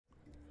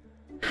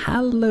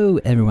Hello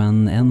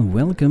everyone and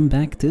welcome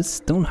back to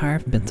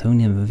Stonehearth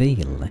Bantonian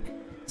Vale.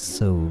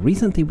 So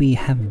recently we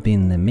have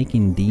been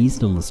making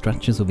these little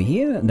structures over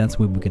here. That's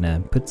where we're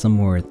gonna put some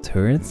more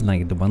turrets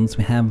like the ones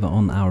we have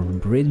on our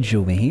bridge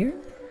over here.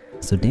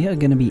 So they are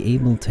gonna be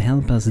able to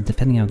help us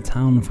defending our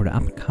town for the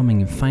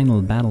upcoming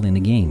final battle in the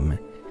game.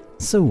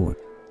 So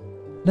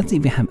let's see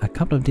if we have a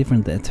couple of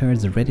different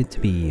turrets ready to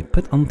be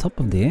put on top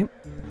of there.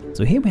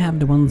 So here we have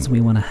the ones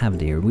we want to have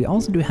there. We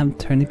also do have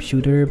turnip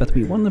shooter, but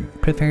we want to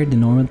prefer the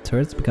normal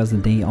turrets because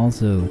they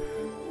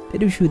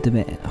do shoot a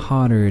bit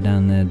harder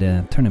than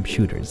the turnip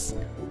shooters.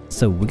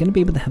 So we're gonna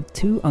be able to have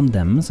two on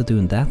them, so two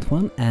on that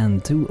one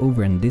and two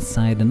over on this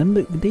side, and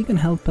then they can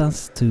help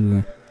us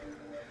to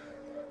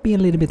be a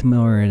little bit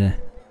more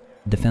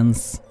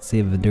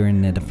defensive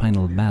during the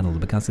final battle,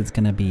 because it's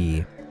gonna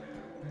be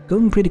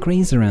going pretty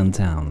crazy around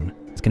town.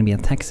 It's gonna be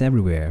attacks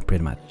everywhere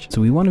pretty much,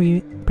 so we want to be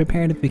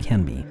prepared if we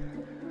can be.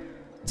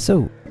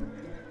 So,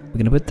 we're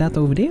gonna put that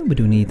over there. We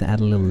do need to add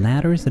a little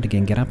ladder so they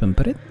can get up and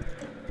put it.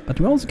 But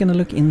we're also gonna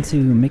look into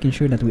making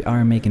sure that we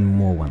are making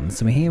more ones.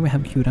 So here we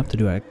have queued up to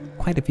do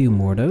quite a few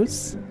more of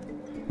those.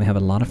 We have a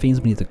lot of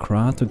things we need to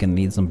craft. We're gonna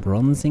need some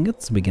bronze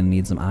ingots. We're gonna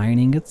need some iron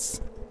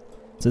ingots.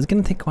 So it's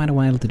gonna take quite a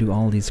while to do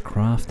all these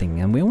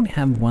crafting. And we only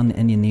have one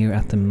engineer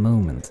at the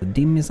moment. So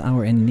Dim is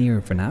our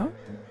engineer for now.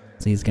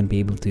 So he's gonna be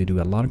able to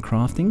do a lot of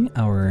crafting.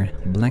 Our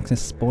blacksmith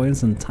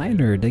spoils and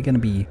Tyler, they're gonna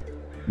be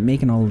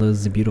making all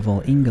those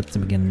beautiful ingots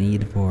we're gonna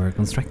need for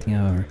constructing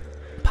our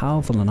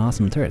powerful and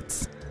awesome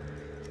turrets.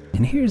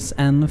 And here's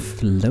an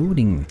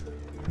floating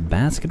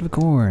basket of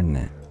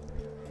corn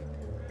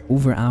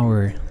over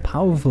our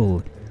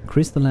powerful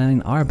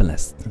crystalline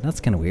arbalest.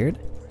 That's kind of weird.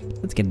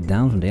 Let's get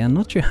down from there. I'm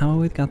not sure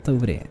how it got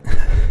over there.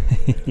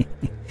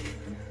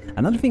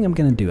 Another thing I'm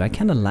gonna do, I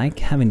kind of like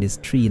having this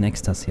tree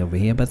next to us over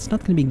here, but it's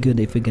not gonna be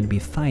good if we're gonna be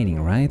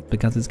fighting, right?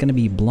 Because it's gonna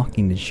be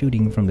blocking the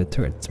shooting from the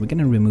turrets. We're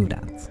gonna remove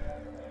that.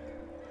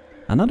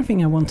 Another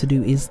thing I want to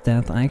do is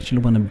that I actually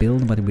want to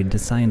build what we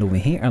designed over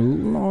here a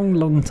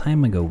long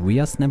time ago. We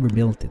just never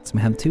built it. So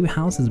we have two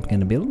houses we're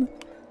gonna build.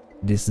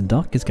 This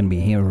dock is gonna be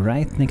here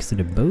right next to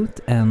the boat,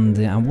 and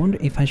I wonder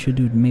if I should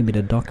do maybe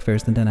the dock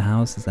first and then the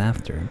houses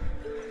after.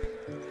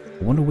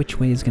 I wonder which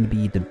way is gonna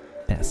be the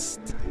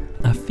best.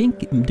 I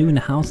think doing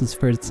the houses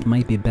first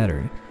might be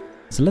better.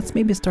 So let's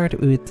maybe start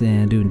with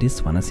doing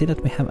this one. I see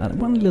that we have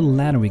one little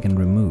ladder we can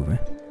remove.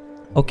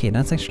 Okay,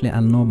 that's actually a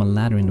normal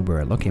ladder in the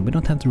world. Okay, we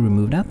don't have to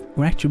remove that.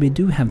 Or actually, we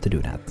do have to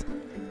do that.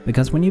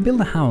 Because when you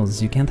build a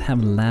house, you can't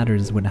have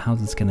ladders where the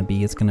house is gonna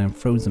be. It's gonna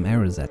throw some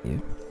arrows at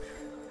you.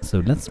 So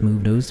let's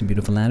move those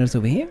beautiful ladders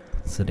over here.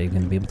 So they're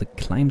gonna be able to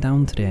climb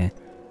down to the,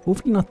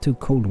 hopefully not too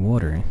cold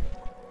water,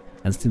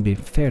 and still be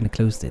fairly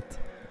close to it.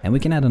 And we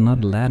can add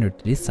another ladder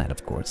to this side,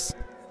 of course.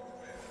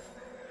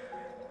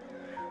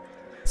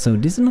 So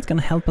this is not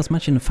gonna help us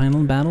much in the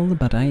final battle,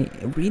 but I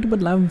really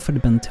would love for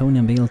the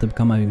Bantonian Vale to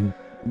become a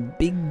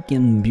big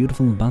and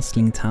beautiful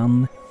bustling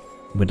town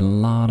with a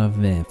lot of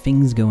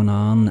things going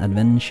on,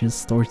 adventures,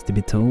 stories to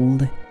be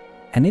told.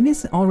 And it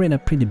is already a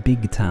pretty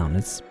big town.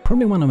 It's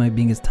probably one of my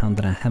biggest towns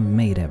that I have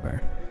made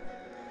ever.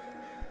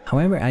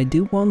 However, I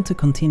do want to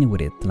continue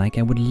with it. Like,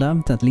 I would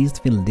love to at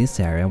least fill this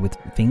area with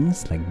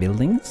things like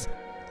buildings.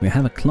 We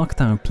have a clock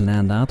tower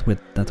planned out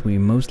with that we're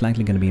most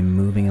likely going to be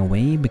moving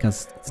away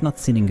because it's not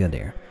sitting good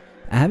there.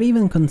 I have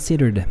even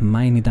considered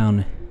mining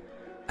down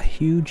a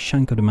huge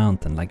chunk of the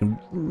mountain, like a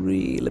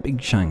really big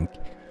chunk,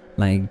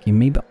 like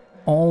maybe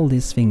all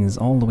these things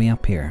all the way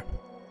up here,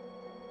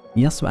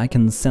 just so I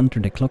can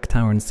center the clock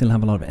tower and still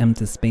have a lot of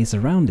empty space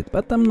around it,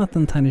 but I'm not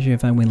entirely sure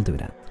if I will do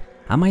that.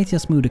 I might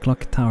just move the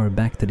clock tower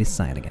back to this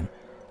side again,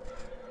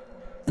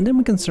 and then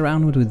we can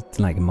surround it with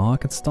like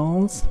market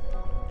stalls,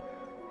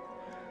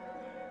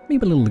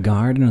 maybe a little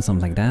garden or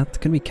something like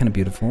that. Could be kind of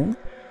beautiful.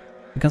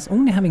 Because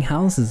only having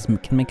houses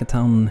can make a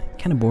town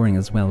kind of boring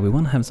as well. We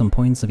want to have some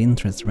points of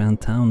interest around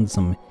town,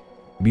 some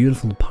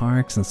beautiful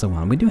parks and so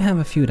on. We do have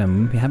a few of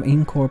them. We have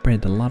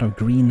incorporated a lot of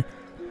green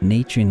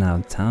nature in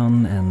our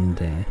town,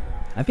 and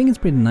I think it's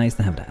pretty nice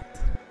to have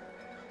that.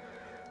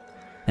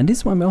 And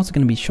this one we're also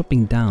going to be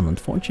chopping down.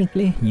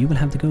 Unfortunately, you will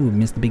have to go,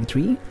 Mr. Big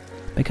Tree,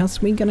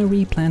 because we're going to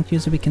replant you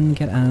so we can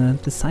get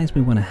the size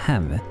we want to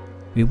have.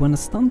 We want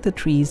to stunt the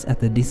trees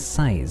at this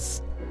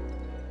size,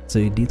 so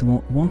it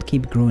won't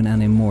keep growing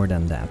any more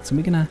than that. So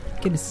we're gonna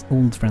get this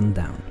old friend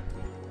down.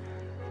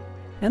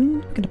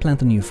 And we're gonna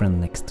plant a new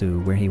friend next to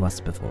where he was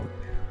before.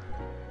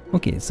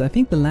 Okay, so I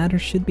think the ladder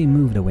should be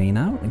moved away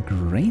now.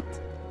 Great.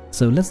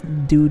 So let's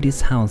do this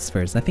house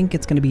first. I think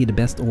it's gonna be the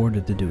best order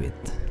to do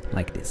it,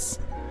 like this.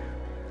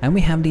 And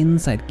we have the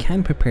inside kind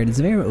of prepared. It's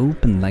very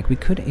open, like we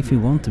could, if we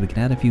want to, we could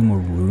add a few more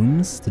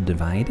rooms to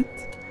divide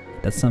it.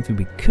 That's something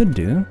we could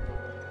do.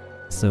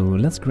 So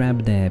let's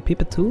grab the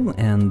pipet tool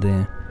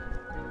and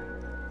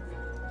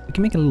we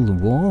can make a little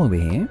wall over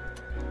here.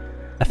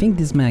 I think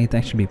this might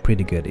actually be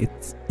pretty good.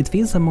 It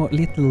feels a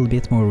little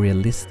bit more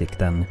realistic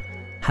than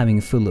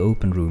having full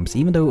open rooms,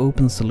 even though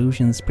open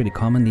solution is pretty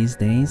common these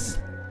days.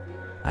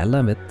 I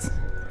love it,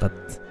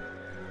 but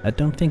I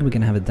don't think we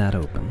can have it that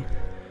open.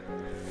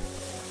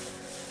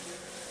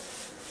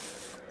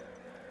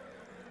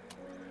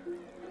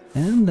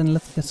 And then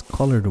let's just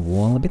color the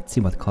wall a bit, see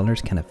what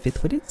colors kind of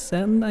fit with it,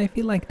 and I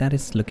feel like that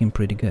is looking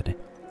pretty good.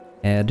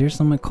 There's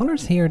some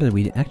colors here that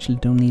we actually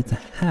don't need to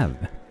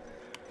have.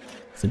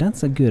 So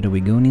that's a good.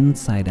 We're going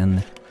inside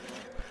and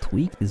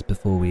tweak this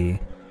before we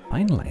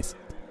finalize it.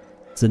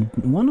 So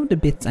one of the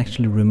bits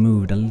actually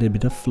removed a little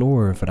bit of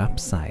floor for the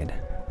upside.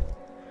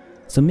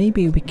 So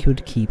maybe we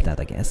could keep that,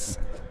 I guess.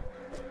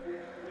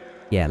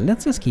 Yeah,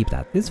 let's just keep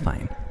that. It's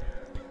fine.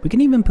 We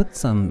can even put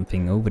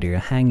something over there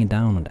hanging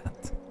down on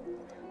that.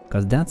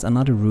 Because that's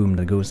another room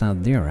that goes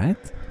out there, right?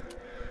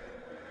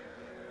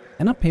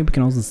 And up here we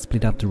can also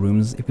split up the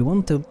rooms if we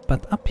want to,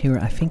 but up here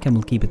I think I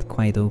will keep it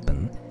quite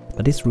open.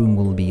 But this room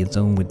will be its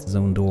own with its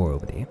own door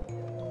over there.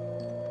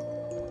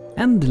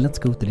 And let's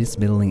go to this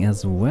building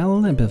as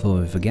well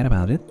before we forget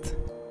about it.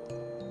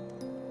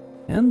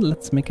 And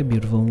let's make a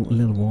beautiful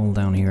little wall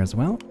down here as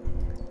well.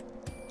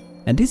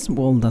 And this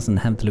wall doesn't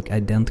have to look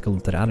identical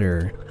to the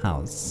other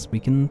house. We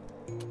can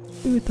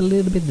do it a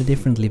little bit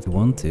differently if we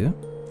want to.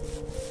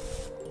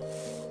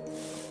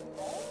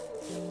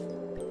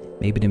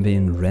 Maybe they've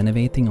been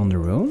renovating on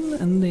their own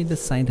and they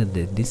decided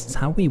that this is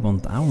how we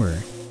want our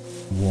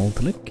wall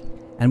to look.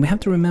 And we have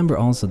to remember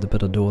also to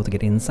put a door to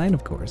get inside,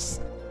 of course.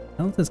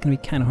 Else it's gonna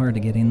be kind of hard to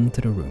get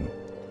into the room.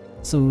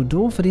 So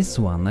door for this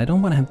one, I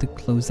don't want to have to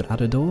close the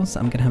other doors.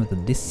 I'm gonna have it to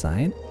this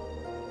side.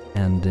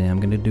 And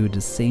I'm gonna do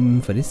the same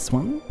for this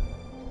one.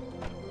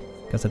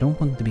 Because I don't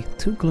want it to be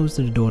too close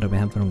to the door that we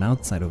have from the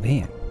outside over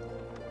here.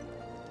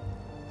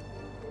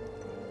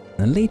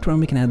 And later on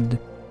we can add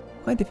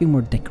quite a few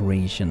more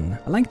decoration.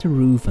 I like the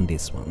roof on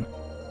this one.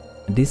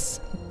 And this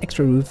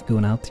extra roof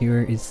going out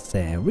here is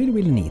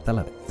really neat. I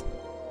love it.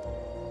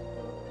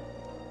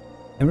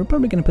 And we're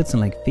probably gonna put some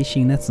like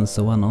fishing nets and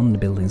so on the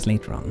buildings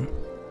later on.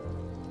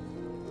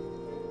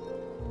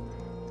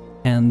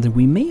 And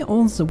we may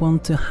also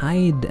want to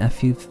hide a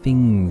few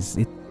things.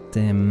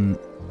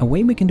 A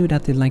way we can do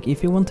that is like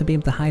if you want to be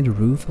able to hide the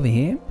roof over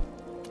here,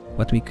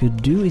 what we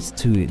could do is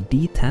to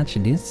detach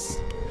this.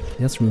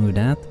 Just remove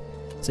that.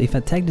 So if I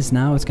tag this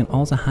now, it can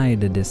also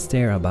hide the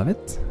stair above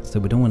it. So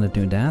we don't want to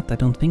do that. I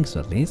don't think so,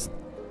 at least.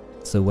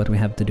 So what we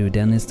have to do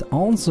then is to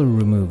also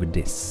remove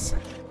this.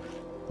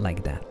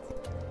 Like that.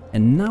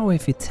 And now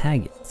if we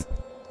tag it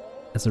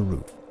as a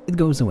roof, it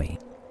goes away.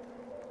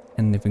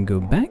 And if we go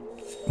back,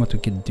 what we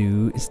could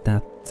do is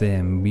that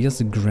we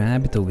just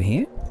grab it over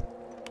here.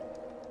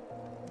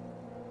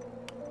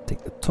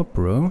 Take the top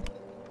row.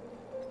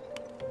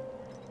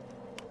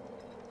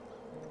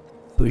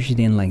 Push it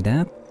in like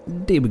that.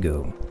 There we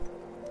go.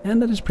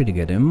 And that is pretty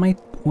good. I might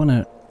want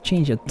to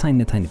change a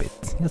tiny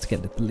bit. Let's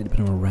get it a little bit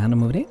more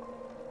random over there.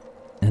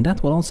 And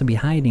that will also be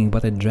hiding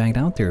what I dragged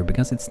out there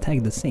because it's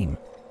tagged the same.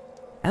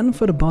 And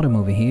for the bottom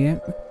over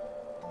here,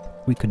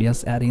 we could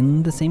just add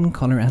in the same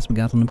color as we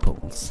got on the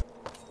poles.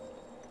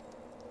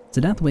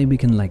 So that way we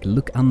can like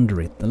look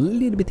under it a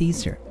little bit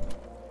easier.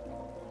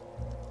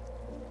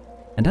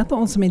 And that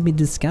also made me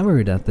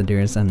discover that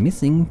there's a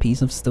missing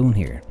piece of stone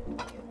here.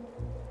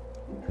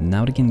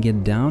 Now they can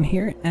get down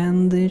here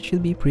and it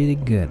should be pretty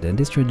good. And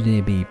this should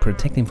be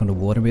protecting from the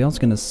water. We're also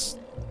gonna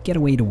get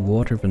away the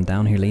water from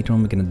down here later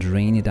on. We're gonna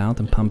drain it out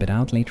and pump it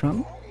out later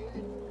on.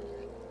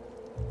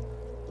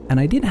 And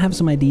I did have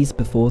some ideas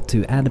before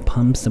to add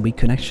pumps that we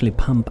could actually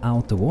pump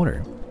out the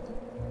water.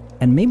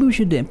 And maybe we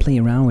should play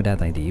around with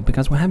that idea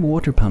because we have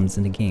water pumps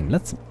in the game.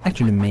 Let's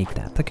actually make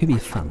that. That could be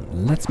fun.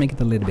 Let's make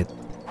it a little bit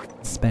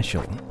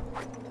special.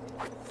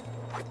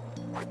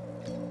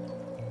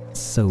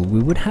 So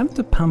we would have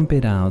to pump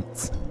it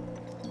out.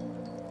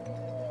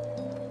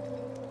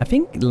 I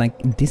think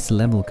like this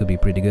level could be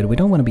pretty good. We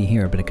don't want to be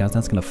here because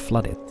that's gonna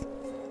flood it.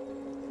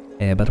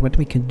 But what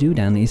we could do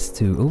then is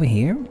to over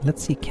here,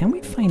 let's see, can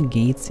we find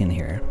gates in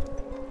here?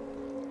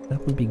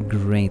 That would be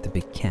great if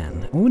we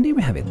can. Oh, there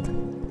we have it.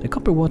 The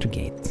copper water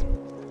gate.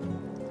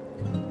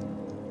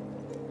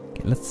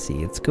 Okay, let's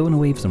see, it's going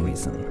away for some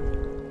reason.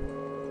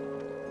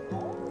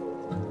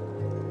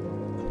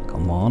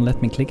 Come on,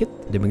 let me click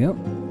it. There we go.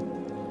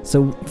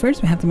 So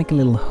first we have to make a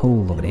little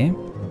hole over there.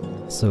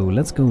 So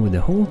let's go with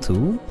the hole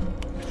tool.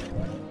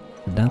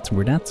 That's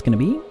where that's gonna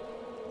be.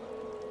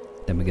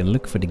 Then we're gonna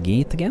look for the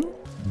gate again.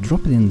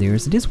 Drop it in there.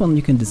 So this one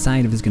you can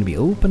decide if it's gonna be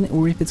open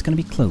or if it's gonna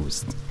be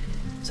closed.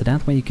 So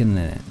that way you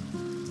can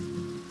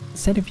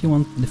set if you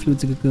want the fluid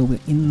to go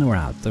in or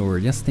out or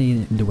just stay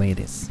the way it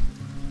is.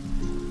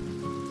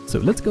 So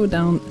let's go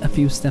down a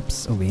few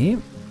steps over here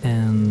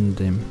and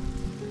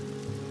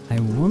I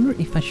wonder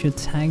if I should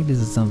tag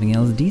this as something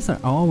else. These are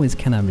always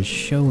kind of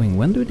showing.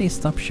 When do they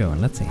stop showing?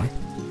 Let's see.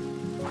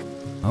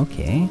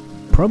 Okay.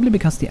 Probably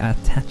because they are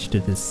attached to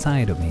the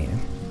side over here.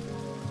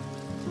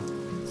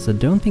 So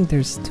don't think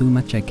there's too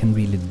much I can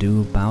really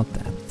do about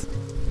that.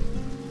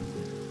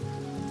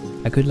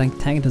 I could like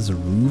tag it as a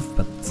roof,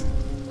 but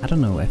I don't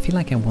know. I feel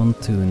like I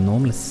want to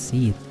normally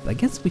see it. I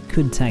guess we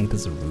could tag it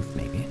as a roof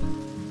maybe.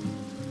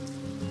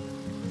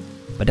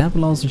 But that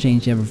will also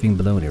change everything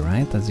below there,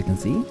 right? As you can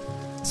see.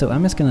 So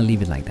I'm just gonna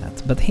leave it like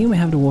that. But here we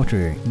have the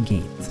water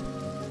gate.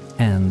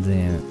 And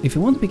if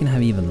you want we can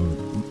have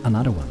even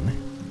another one.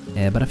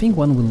 But I think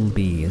one will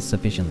be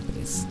sufficient for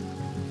this.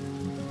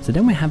 So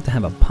then we have to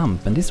have a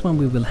pump, and this one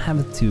we will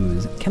have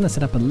to kind of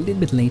set up a little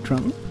bit later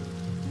on.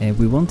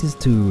 We want this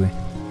to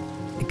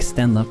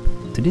extend up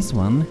to this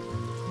one,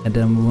 and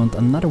then we want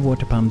another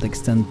water pump to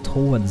extend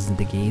towards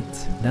the gate.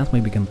 That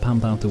way we can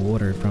pump out the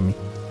water from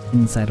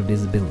inside of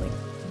this building.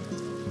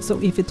 So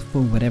if it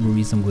for whatever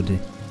reason would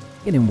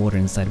get in water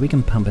inside, we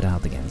can pump it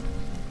out again.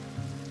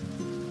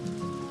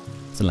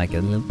 So like a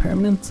little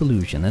permanent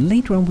solution. And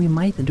later on we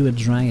might do a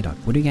dry dock.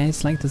 Would you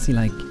guys like to see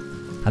like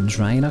a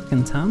dry dock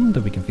in town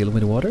that we can fill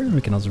with water?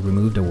 We can also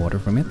remove the water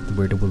from it,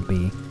 where they will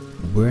be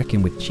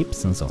working with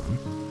chips and so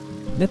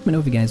on. Let me know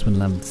if you guys would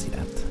love to see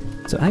that.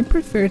 So I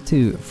prefer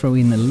to throw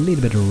in a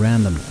little bit of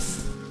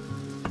randomness.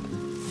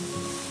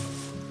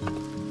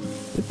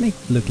 It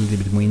makes it look a little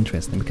bit more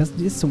interesting, because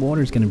this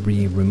water is going to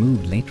be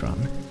removed later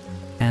on.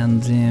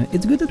 And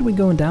it's good that we're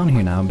going down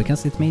here now,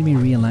 because it made me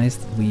realize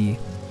that we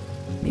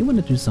may want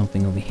to do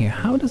something over here.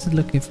 How does it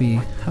look if we...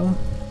 how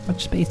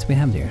much space do we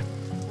have there?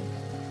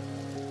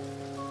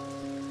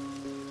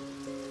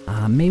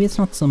 Maybe it's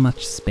not so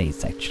much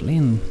space actually,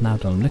 and now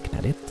that I'm looking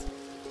at it.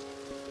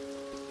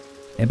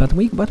 But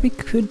what we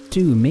could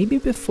do, maybe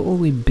before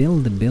we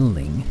build the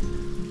building,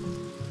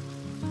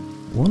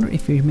 wonder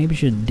if we maybe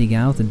should dig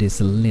out this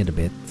a little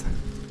bit.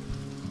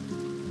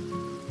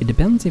 It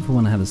depends if we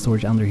want to have a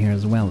storage under here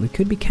as well. It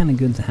could be kind of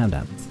good to have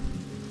that.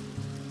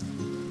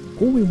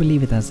 Or we will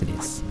leave it as it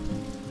is.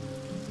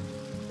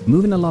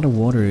 Moving a lot of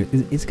water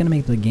is going to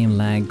make the game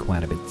lag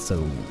quite a bit,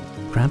 so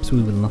perhaps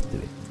we will not do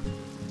it.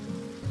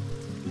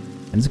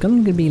 And it's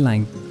going to be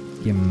like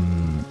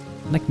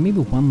maybe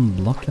one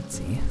block, let's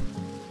see.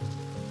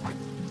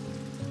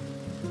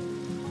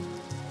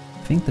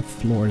 I think the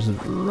floor is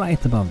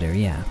right above there,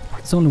 yeah.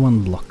 It's only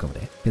one block over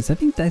there. Because I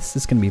think this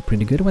is going to be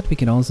pretty good. What we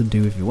could also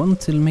do if you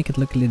want to make it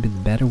look a little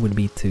bit better would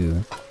be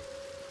to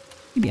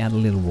maybe add a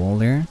little wall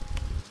there.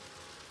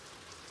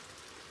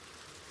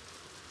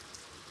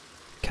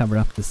 Cover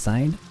up the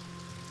side.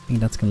 I think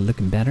that's going to look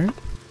better.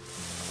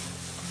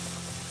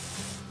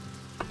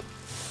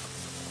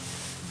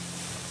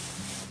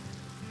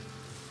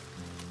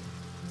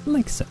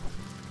 Like so.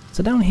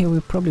 So down here we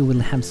probably will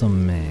have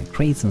some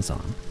crates and so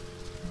on.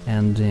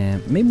 And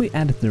maybe we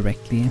add it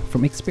directly.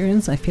 From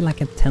experience I feel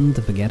like I tend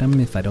to forget them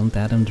if I don't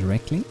add them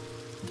directly.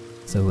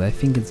 So I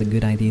think it's a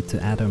good idea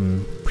to add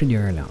them pretty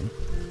early on.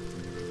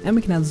 And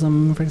we can add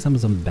some, for example,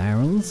 some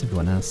barrels if you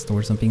want to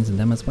store some things in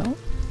them as well.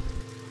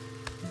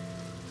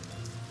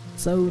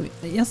 So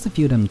just a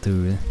few of them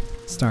to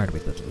start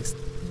with at least.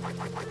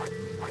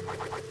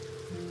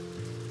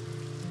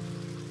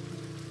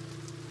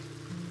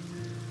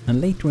 And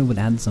later we would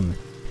add some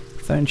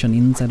furniture on the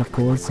inside, of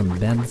course, some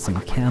beds,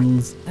 some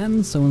candles,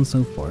 and so on and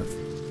so forth.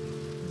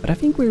 But I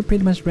think we're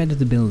pretty much ready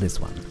to build this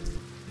one.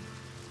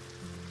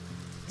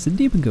 So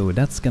there we go,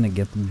 that's gonna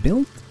get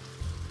built.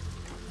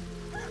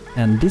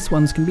 And this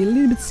one's gonna be a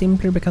little bit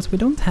simpler because we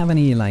don't have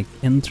any like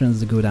entrance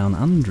to go down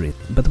under it.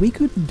 But we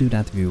could do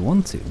that if we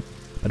want to.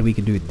 But we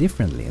could do it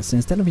differently. So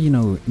instead of, you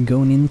know,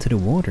 going into the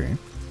water,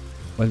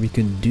 what we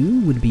could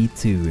do would be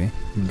to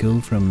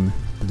go from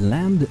the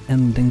land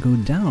and then go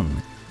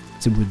down.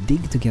 So we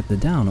dig to get the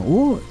down,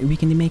 or we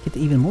can make it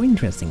even more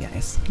interesting,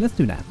 guys. Let's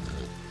do that.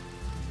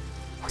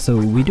 So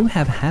we do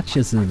have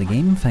hatches in the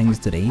game thanks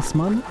to the ace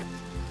mod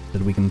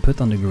that we can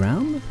put on the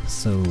ground.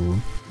 So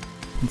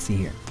let's see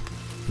here,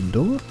 the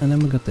door, and then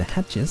we got the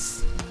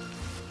hatches,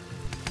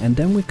 and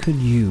then we could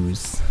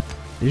use.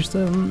 There's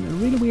a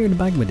really weird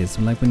bug with this.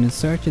 Like when you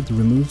search, it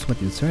removes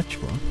what you search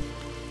for.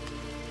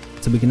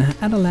 So we're gonna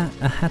add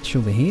a hatch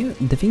over here.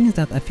 The thing is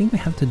that I think we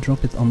have to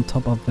drop it on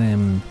top of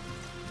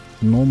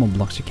normal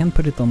blocks. You can't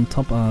put it on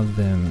top of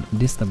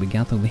this that we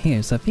got over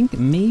here. So I think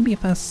maybe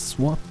if I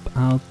swap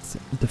out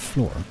the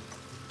floor,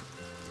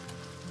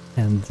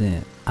 and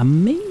I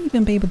may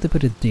even be able to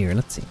put it there.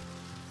 Let's see.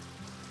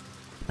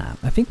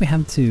 I think we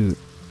have to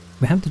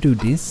do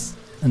this,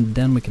 and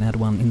then we can add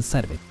one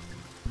inside of it.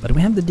 But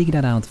we have to dig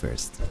that out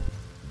first.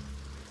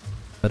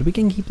 But we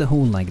can keep the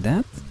hole like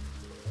that.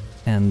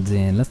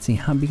 And let's see,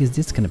 how big is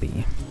this gonna be?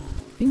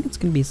 I think it's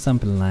gonna be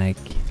something like...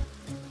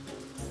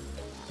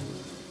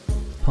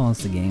 Pause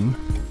the game.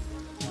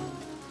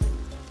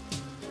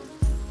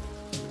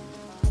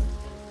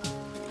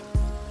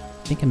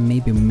 I think I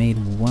maybe made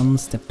one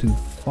step too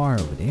far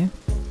over there.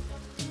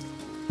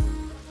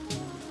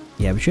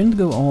 Yeah, we shouldn't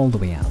go all the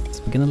way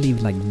out. We're gonna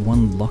leave like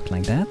one block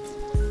like that.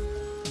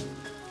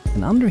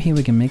 And under here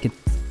we can make it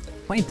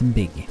quite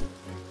big.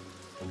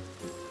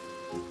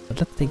 But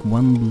let's take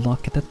one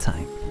block at a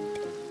time.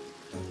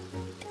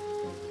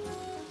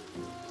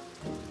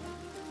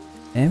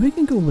 And we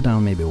can go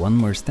down maybe one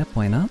more step,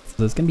 why not?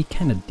 So it's gonna be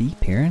kind of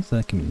deep here, so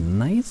that can be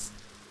nice.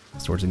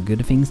 Store some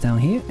good things down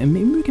here, and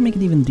maybe we can make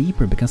it even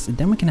deeper, because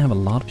then we can have a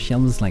lot of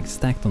shelves like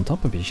stacked on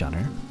top of each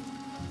other.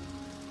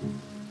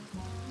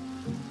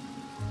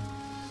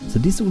 So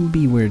this will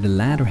be where the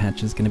ladder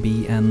hatch is gonna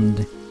be,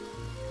 and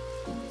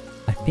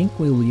I think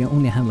we will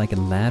only have like a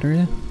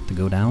ladder to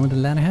go down with the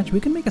ladder hatch. We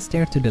can make a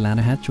stair to the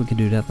ladder hatch, we can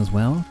do that as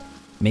well.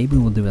 Maybe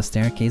we'll do a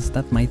staircase,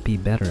 that might be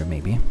better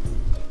maybe.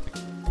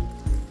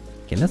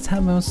 Okay, let's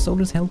have our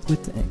soldiers help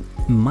with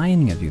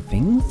mining a few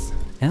things.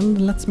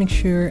 And let's make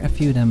sure a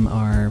few of them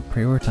are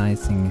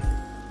prioritizing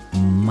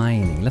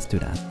mining. Let's do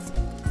that.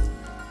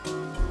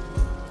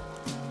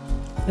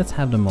 Let's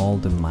have them all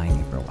do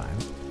mining for a while.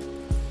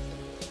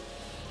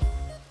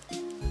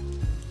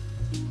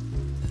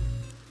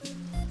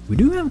 We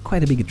do have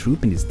quite a big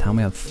troop in this town.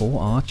 We have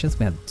 4 archers,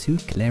 we have 2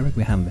 cleric,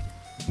 we have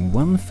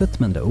 1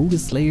 footman, the ogre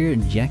slayer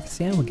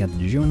Jaxia, we got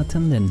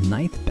Jonathan, the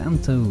knight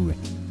Banto,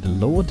 the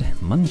lord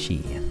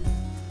Munchie.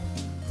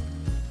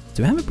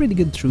 So we have a pretty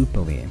good troop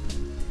over here.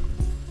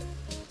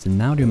 So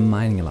now they're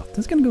mining a lot.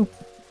 That's gonna go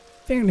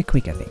fairly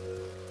quick, I think.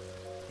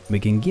 We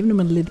can give them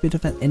a little bit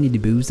of that energy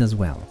boost as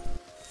well.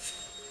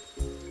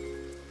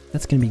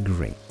 That's gonna be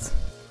great.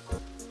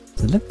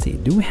 So let's see,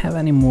 do we have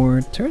any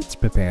more turrets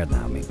prepared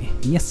now maybe?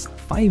 Yes,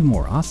 5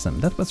 more, awesome.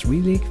 That was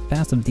really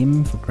fast of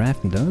them for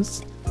crafting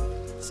those.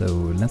 So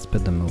let's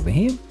put them over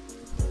here.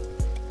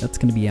 That's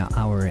gonna be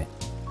our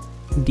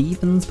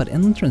defense but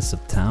entrance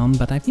of town,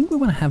 but I think we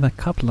wanna have a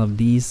couple of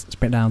these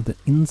spread out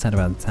inside of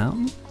our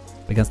town.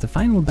 Because the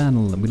final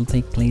battle will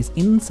take place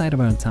inside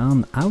of our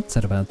town,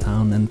 outside of our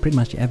town, and pretty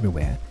much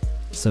everywhere.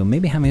 So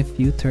maybe having a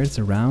few turrets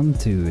around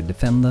to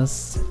defend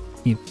us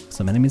if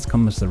some enemies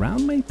come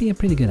around might be a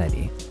pretty good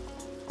idea.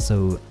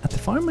 So at the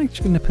farm I'm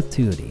actually gonna put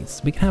 2 of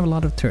these. We can have a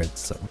lot of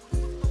turrets, so.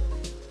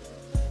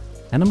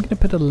 And I'm gonna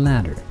put a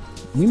ladder.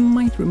 We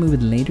might remove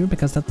it later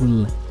because that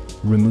will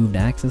remove the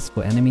access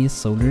for enemy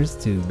soldiers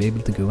to be able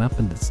to go up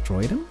and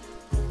destroy them.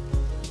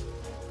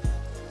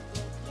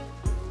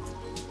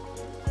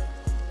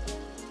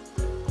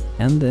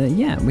 And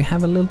yeah, we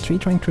have a little tree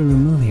trying to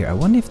remove here. I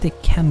wonder if they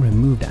can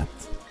remove that.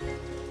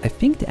 I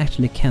think they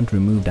actually can't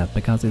remove that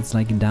because it's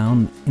like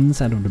down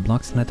inside of the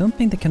blocks, and I don't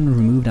think they can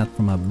remove that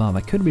from above.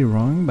 I could be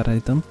wrong, but I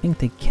don't think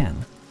they can.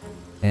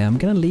 I'm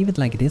gonna leave it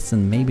like this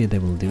and maybe they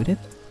will do it.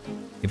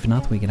 If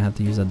not, we're gonna have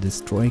to use a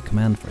destroy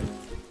command for it.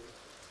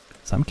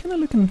 So I'm kinda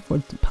looking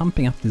for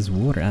pumping up this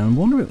water, and I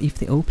wonder if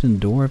they open the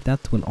door, if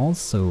that will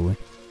also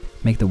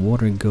make the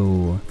water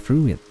go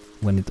through it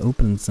when it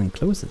opens and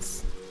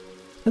closes.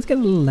 Let's get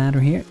a little ladder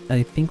here.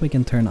 I think we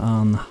can turn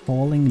on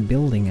hauling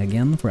building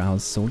again for our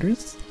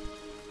soldiers.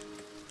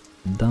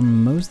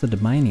 Done most of the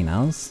mining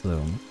now,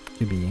 so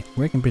should be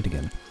working pretty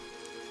good.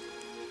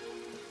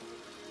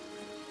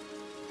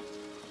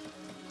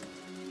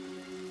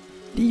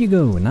 There you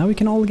go, now we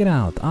can all get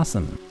out,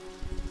 awesome.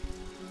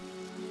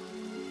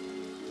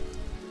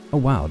 Oh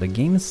wow, the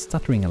game is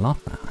stuttering a lot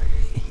now.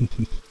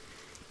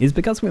 It's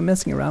because we're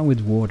messing around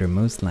with water,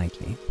 most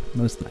likely.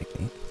 Most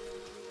likely.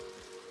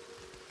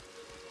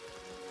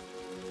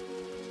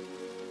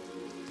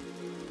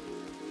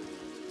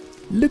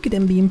 Look at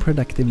them being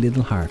productive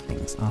little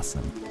Hearthlings,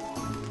 awesome.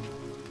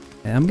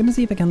 I'm gonna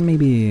see if I can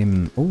maybe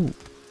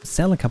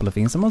sell a couple of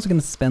things. I'm also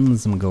gonna spend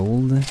some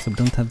gold so we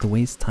don't have to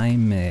waste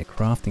time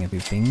crafting a few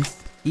things.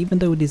 Even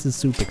though this is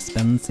super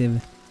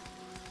expensive,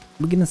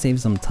 we're gonna save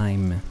some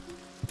time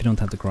if you don't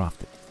have to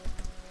craft it.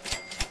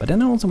 But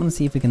then I also want to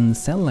see if we can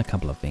sell a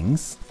couple of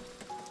things.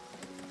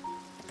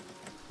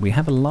 We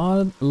have a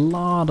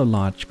lot of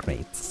large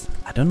crates.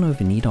 I don't know if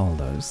we need all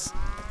those.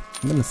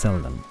 I'm gonna sell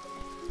them.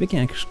 We can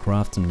actually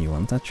craft some new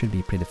ones, that should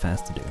be pretty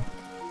fast to do.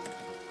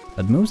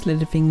 But mostly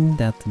the thing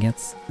that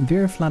gets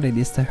very flooded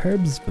is the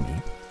herbs for me.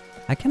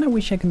 I kinda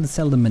wish I could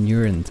sell the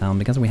manure in town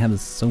because we have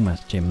so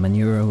much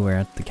manure over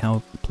at the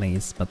cow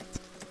place, but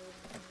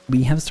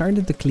we have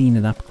started to clean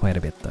it up quite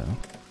a bit though.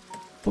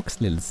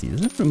 Fox little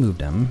seeds, let's remove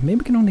them. Maybe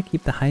we can only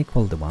keep the high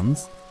quality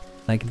ones.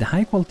 Like the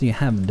high quality you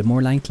have, the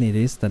more likely it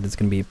is that it's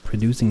gonna be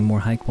producing more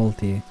high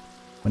quality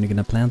when you're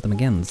gonna plant them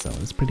again, so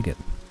it's pretty good.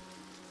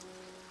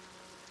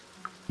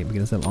 Okay, we're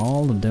gonna sell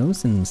all of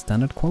those in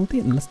standard quality,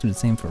 and let's do the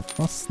same for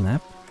Frost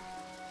Snap.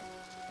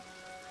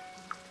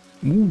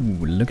 Ooh,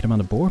 look at the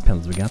amount of boar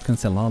pelts we got, gonna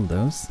sell all of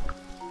those.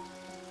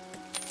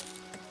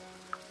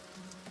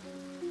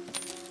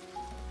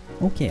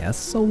 Okay, I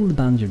sold a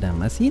bunch of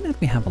them. I see that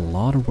we have a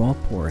lot of raw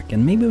pork,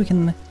 and maybe we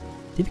can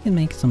see if we can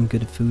make some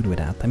good food with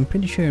that. I'm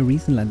pretty sure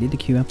recently I did a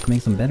queue up to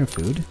make some better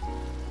food.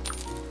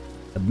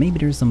 But maybe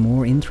there's some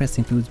more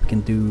interesting foods we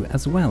can do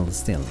as well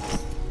still.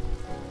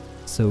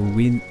 So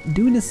we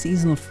do the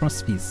seasonal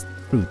frost feast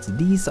fruits.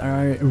 These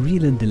are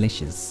really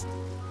delicious.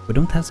 We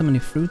don't have so many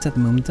fruits at the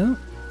moment though.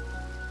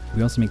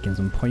 We're also making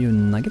some pollo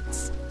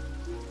nuggets.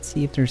 Let's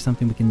see if there's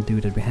something we can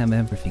do that we have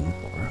everything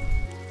for.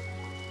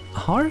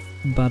 Hearth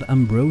but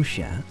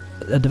ambrosia.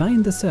 A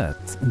divine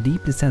dessert,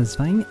 deeply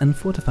satisfying and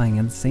fortifying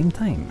at the same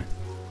time.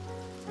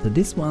 So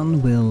this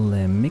one will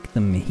make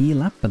them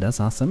heal up, but that's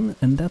awesome,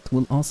 and that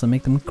will also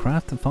make them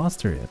craft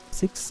faster.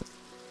 6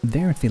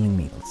 very filling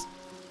meals.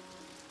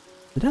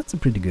 So that's a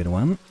pretty good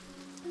one.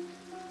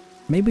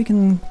 Maybe we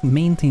can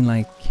maintain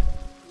like...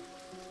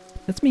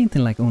 Let's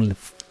maintain like only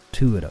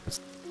 2 of those.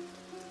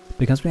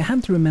 Because we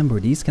have to remember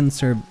these can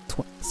serve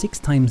 6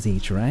 times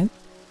each, right?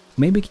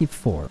 Maybe keep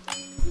 4.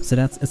 So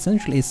that's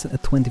essentially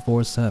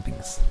 24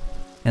 servings.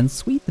 And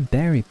sweet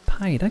berry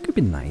pie, that could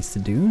be nice to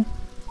do.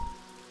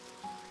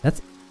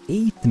 That's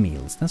 8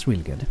 meals, that's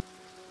really good.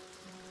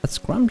 A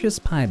scrumptious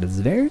pie that's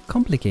very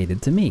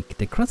complicated to make.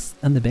 The crust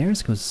and the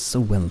berries go so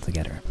well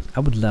together. I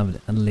would love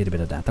a little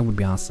bit of that. That would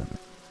be awesome.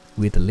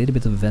 With a little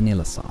bit of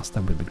vanilla sauce,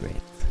 that would be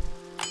great.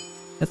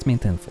 Let's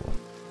maintain 4.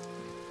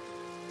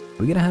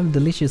 We're gonna have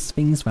delicious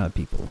things for our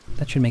people.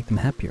 That should make them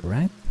happier,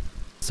 right?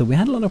 So we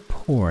had a lot of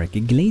pork,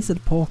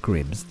 glazed pork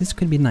ribs. This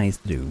could be nice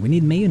to do. We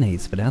need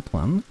mayonnaise for that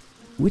one,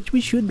 which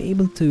we should be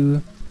able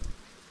to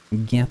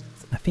get.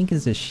 I think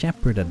it's a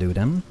shepherd that do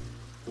them.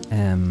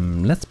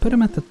 Let's put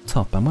them at the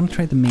top. I want to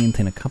try to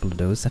maintain a couple of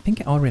those. I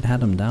think I already had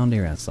them down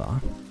there, I saw.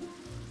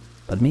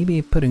 But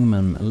maybe putting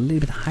them a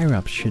little bit higher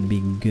up should be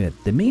good.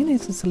 The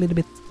mayonnaise is a little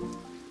bit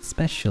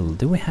special.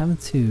 Do we have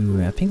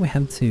to... I think we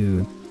have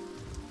to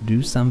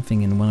do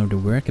something in one of the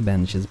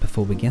workbenches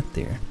before we get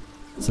there.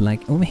 So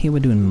like over here we're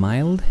doing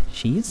mild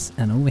cheese,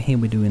 and over here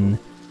we're doing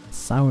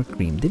sour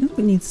cream. Didn't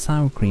we need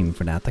sour cream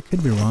for that? I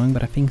could be wrong,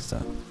 but I think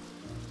so.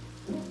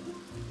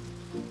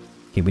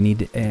 Okay, we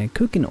need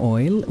cooking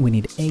oil, we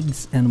need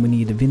eggs, and we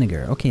need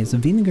vinegar. Okay, so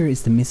vinegar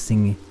is the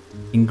missing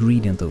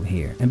ingredient over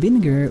here. And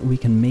vinegar we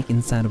can make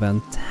inside of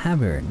a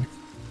tavern.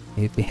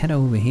 If we head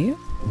over here,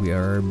 we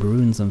are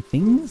brewing some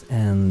things,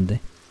 and...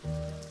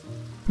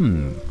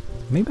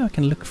 maybe I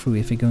can look through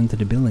if we go into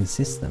the building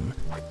system.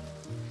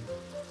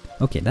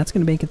 Okay, that's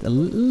gonna make it a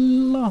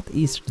lot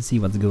easier to see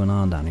what's going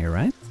on down here,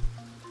 right?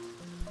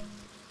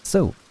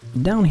 So,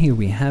 down here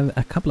we have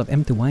a couple of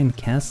empty wine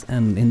casks,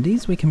 and in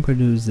these we can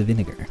produce the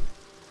vinegar.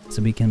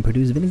 So we can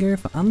produce vinegar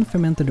for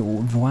unfermented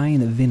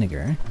wine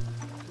vinegar,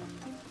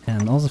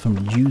 and also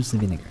from juice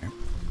vinegar.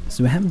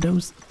 So we have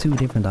those 2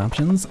 different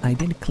options. I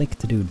did click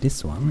to do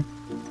this one.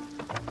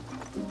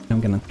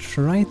 I'm gonna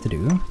try to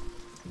do...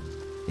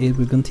 It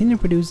will continue to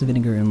produce the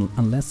vinegar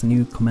unless a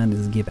new command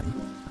is given.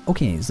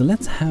 Okay, so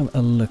let's have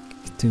a look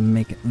to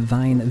make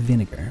wine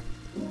vinegar.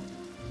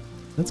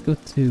 Let's go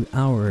to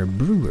our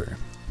brewer.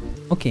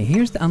 Okay,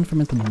 here's the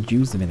unfermented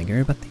juice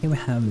vinegar, but here we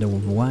have the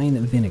wine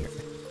vinegar.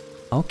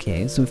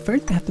 Okay, so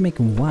first we have to make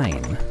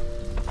wine.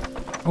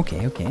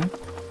 Okay.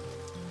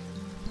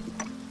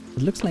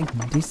 It looks like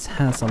this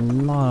has a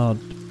lot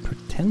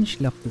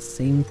potentially of the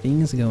same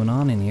things going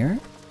on in here.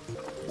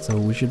 So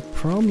we should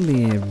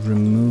probably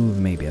remove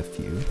maybe a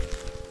few.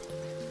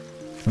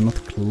 So not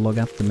clog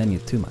up the menu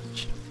too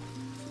much.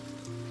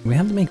 We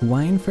have to make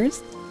wine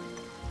first.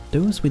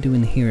 Those we do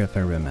in here if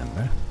I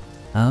remember.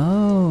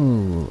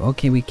 Oh,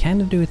 okay, we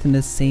kind of do it in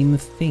the same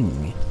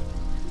thing.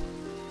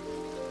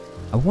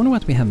 I wonder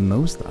what we have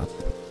most of.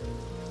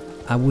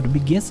 I would be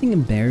guessing a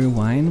berry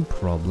wine,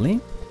 probably.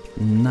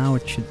 Now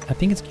it should... I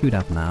think it's queued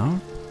up now.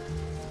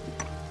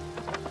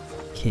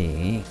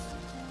 Okay.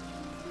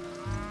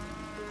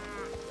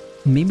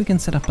 Maybe we can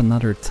set up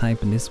another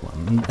type in this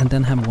one, and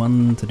then have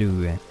one to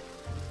do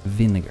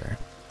vinegar.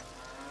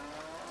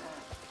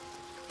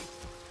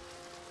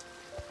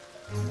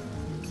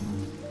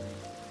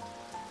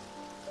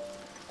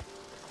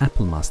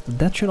 Apple must.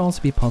 That should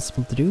also be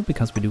possible to do,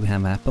 because we do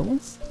have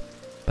apples.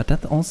 But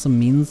that also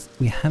means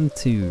we have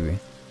to...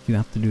 You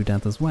have to do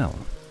that as well.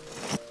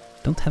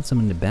 Don't have some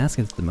in the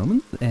basket at the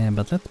moment,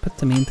 but let's put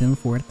the maintain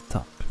 4 at the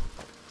top.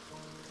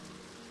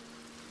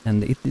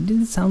 And it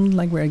didn't sound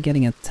like we're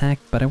getting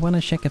attacked, but I want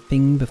to check a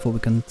thing before we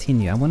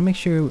continue. I want to make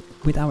sure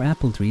with our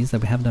apple trees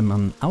that we have them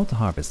on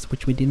auto-harvest,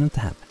 which we didn't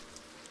have.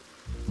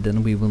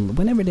 Then we will,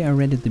 whenever they are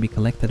ready to be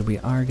collected, we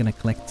are gonna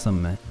collect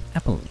some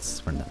apples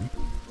from them.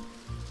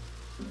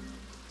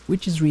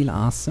 Which is really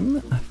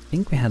awesome. I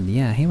think we had,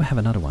 yeah, here we have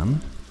another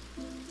one.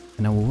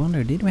 And I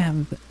wonder, did we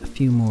have a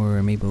few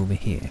more maybe over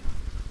here?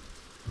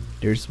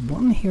 There's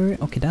one here,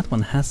 okay, that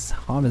one has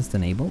harvest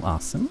enabled,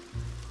 awesome.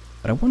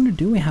 But I wonder,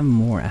 do we have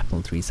more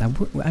apple trees?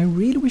 I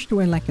really wish there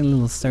were like a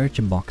little search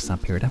box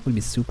up here, that would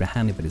be super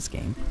handy for this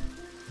game.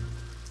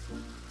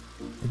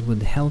 It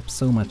would help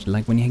so much,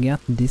 like when you get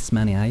this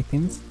many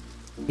items,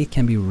 it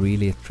can be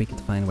really tricky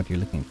to find what you're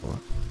looking for.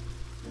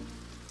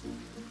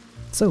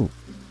 So,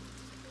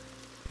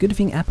 good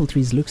thing apple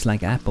trees looks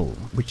like apple,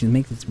 which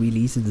makes it really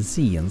easy to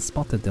see and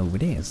spot it over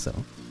there,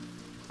 so...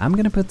 I'm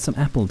gonna put some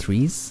apple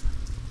trees,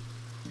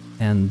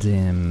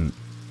 and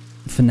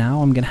for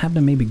now I'm gonna have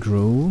them maybe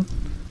grow.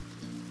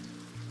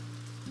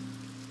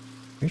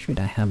 Where should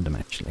I have them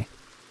actually?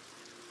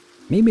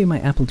 Maybe my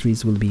apple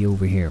trees will be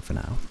over here for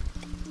now.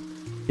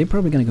 They're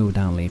probably gonna go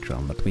down later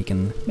on, but we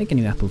can make a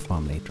new apple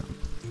farm later on.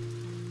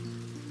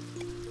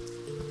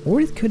 Or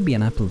it could be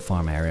an apple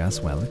farm area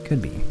as well, it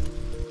could be.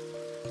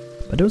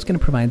 But those gonna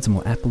provide some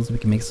more apples, we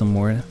can make some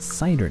more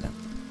cider then.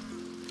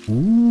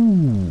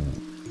 Ooh!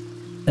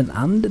 An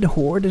Undead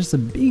Horde, there's a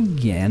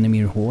big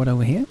enemy horde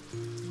over here.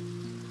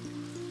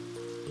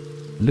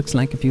 Looks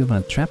like a few of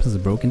our traps are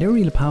broken, they're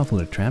really powerful,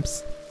 the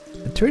traps.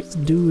 The turrets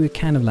do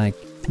kind of like,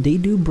 they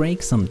do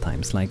break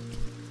sometimes, like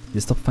they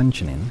stop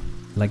functioning.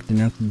 Like they're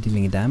not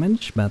dealing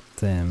damage, but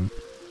I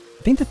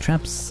think the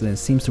traps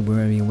seems to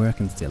be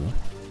working still.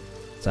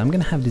 So I'm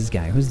gonna have this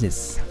guy, who's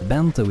this?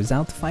 BANTO is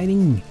out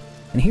fighting!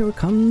 And here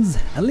comes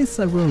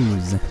Alyssa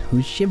Rose,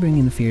 who's shivering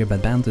in fear,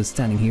 but BANTO is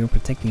standing here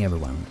protecting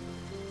everyone.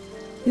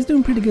 He's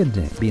doing pretty good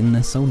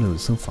being solo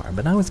so far,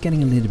 but now he's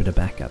getting a little bit of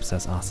backup, so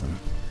that's awesome.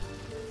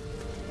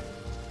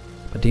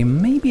 But there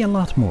may be a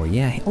lot more.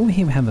 Yeah, over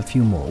here we have a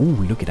few more.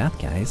 Oh, look at that,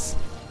 guys.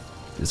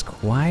 There's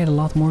quite a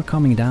lot more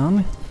coming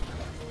down.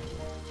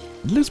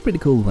 It looks pretty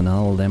cool when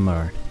all of them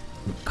are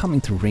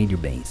coming to raid your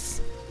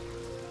base.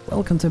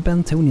 Welcome to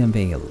Bantonian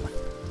Vale.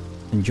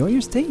 Enjoy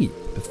your stay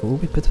before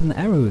we put an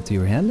arrow to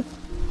your head.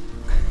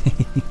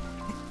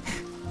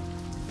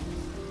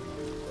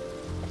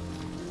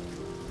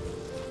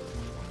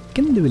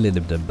 Can do a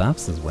little bit of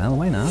buffs as well,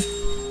 why not?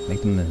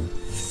 Make them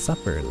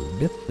suffer a little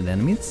bit with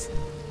enemies.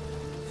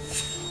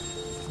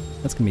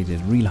 That's gonna be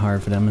real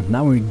hard for them.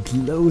 Now we're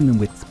glowing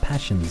with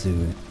passion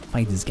to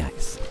fight these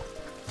guys.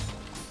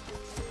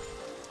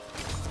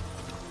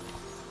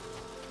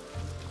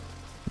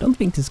 I don't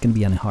think this is gonna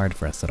be any hard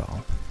for us at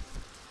all.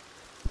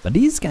 But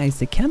these guys,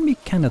 they can be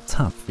kind of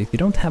tough if you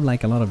don't have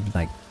like a lot of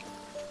like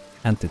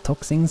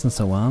antitoxins and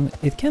so on.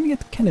 It can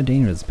get kind of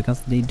dangerous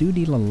because they do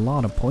deal a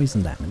lot of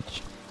poison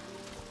damage.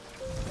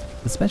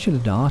 Especially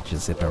the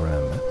archers, if I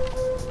remember.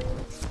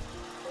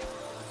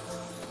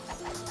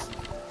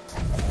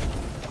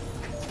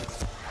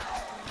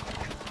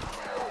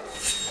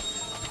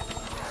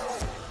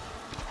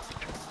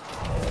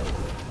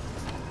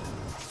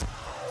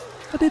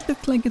 But it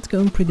looks like it's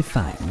going pretty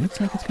fine. Looks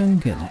like it's going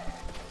good.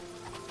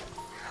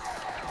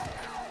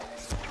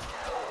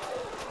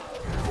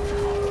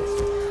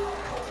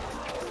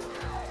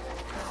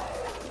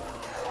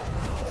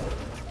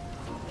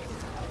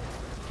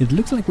 It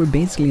looks like we're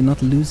basically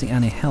not losing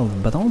any health,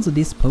 but also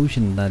this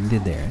potion that I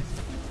did there.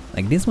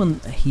 Like this one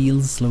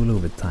heals slowly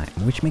over time,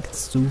 which makes it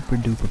super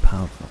duper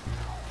powerful.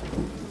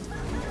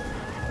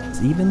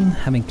 So even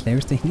having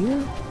Clairs to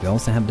heal, we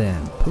also have the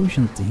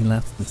potion to heal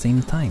at the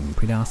same time.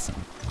 Pretty awesome.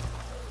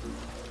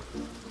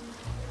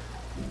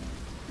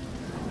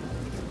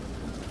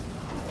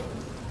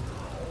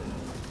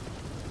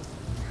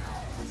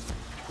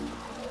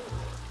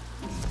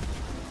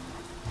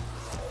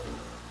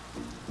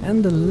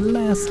 And the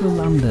last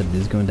little undead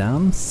is going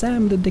down,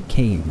 Sam the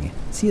Decaying.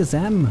 See you,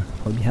 Sam.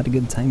 Hope you had a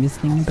good time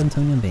visiting in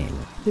Bantonian Vale.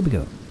 Here we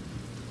go.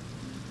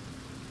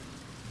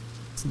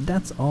 So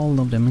that's all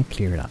of them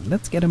cleared out.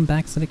 Let's get them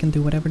back so they can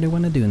do whatever they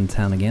want to do in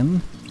town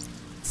again.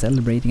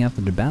 Celebrating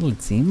after the battle,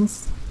 it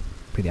seems.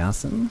 Pretty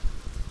awesome.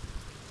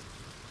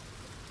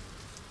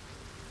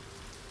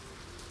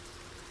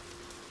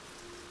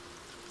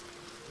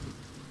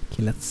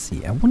 Okay, let's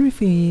see. I wonder if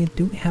we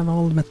have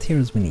all the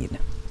materials we need.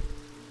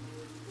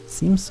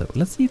 Seems so.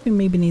 Let's see if we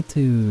maybe need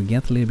to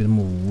get a little bit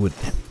more wood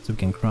so we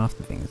can craft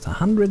the things.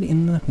 100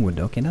 in wood,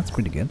 okay, that's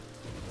pretty good.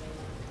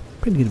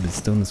 Pretty good with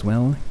stone as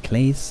well.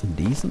 Clay's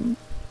decent.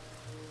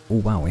 Oh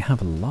wow, we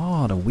have a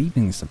lot of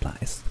weaving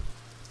supplies.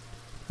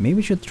 Maybe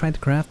we should try to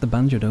craft a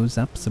bunch of those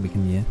up so we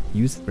can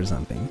use it for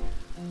something.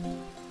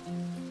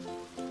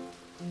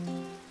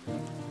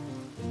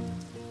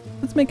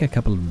 Let's make a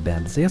couple of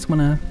beds. I just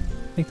wanna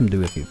make them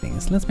do a few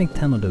things. Let's make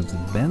 10 of those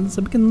beds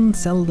so we can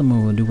sell them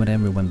or do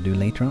whatever we want to do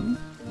later on.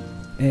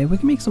 We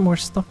can make some more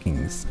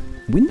stockings.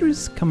 Winter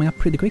is coming up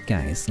pretty quick,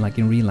 guys, like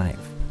in real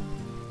life.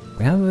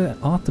 We have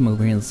autumn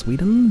over here in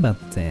Sweden, but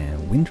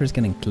winter is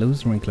getting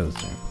closer and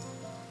closer.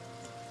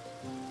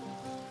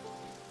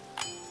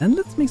 And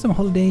let's make some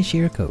holiday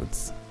cheer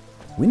coats.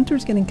 Winter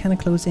is getting kind of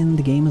close in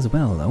the game as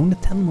well. Only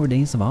 10 more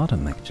days of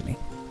autumn, actually.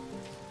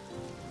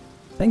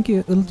 Thank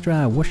you,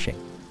 Ultra Washik,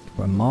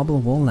 for a marble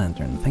wall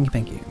lantern. Thank you,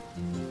 thank you.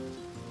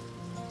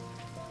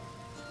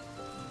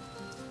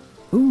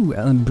 Ooh,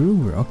 a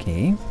brewer,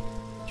 okay.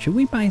 Should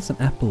we buy some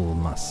apple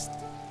must?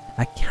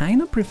 I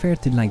kind of prefer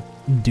to like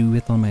do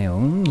it on my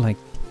own, like,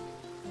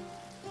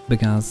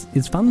 because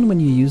it's fun when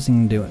you're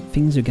using the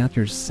things you got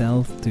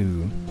yourself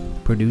to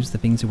produce the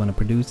things you want to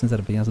produce instead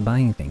of just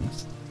buying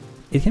things.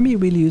 It can be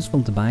really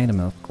useful to buy them,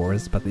 of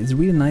course, but it's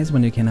really nice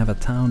when you can have a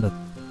town that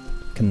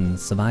can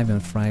survive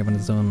and thrive on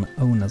its own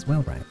as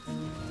well, right?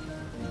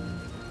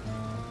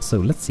 So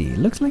let's see,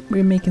 looks like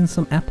we're making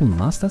some apple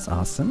must, that's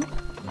awesome.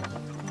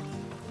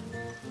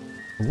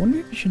 I wonder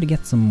if we should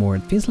get some more.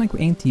 It feels like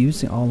we ain't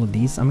using all of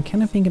these. I'm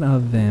kind of thinking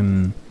of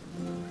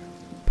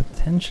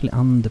potentially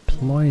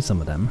undeploy some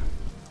of them.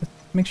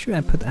 Let's make sure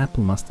I put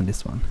apple must in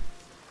this one.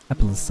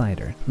 Apple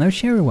cider. Now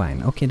cherry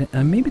wine. Okay,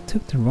 I maybe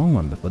took the wrong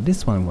one before.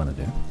 This one I want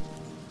to do.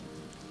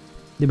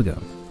 There we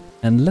go.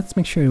 And let's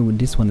make sure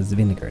this one is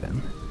vinegar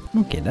then.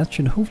 Okay, that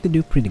should hopefully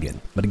do pretty good.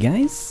 But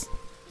guys,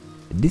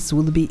 this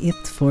will be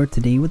it for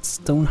today with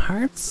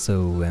Stonehearth.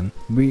 So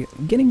we're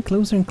getting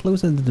closer and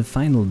closer to the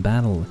final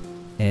battle.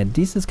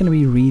 This is gonna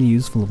be really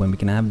useful when we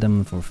can have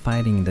them for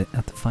fighting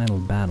at the final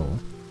battle.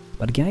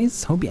 But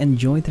guys, hope you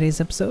enjoyed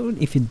today's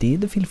episode. If you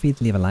did, feel free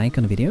to leave a like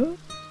on the video.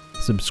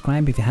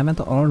 Subscribe if you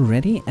haven't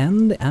already,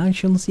 and I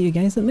shall see you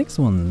guys in the next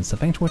one. So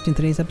thanks for watching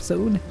today's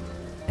episode,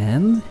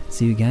 and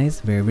see you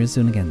guys very, very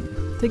soon again.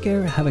 Take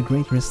care, have a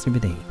great rest of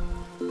your day.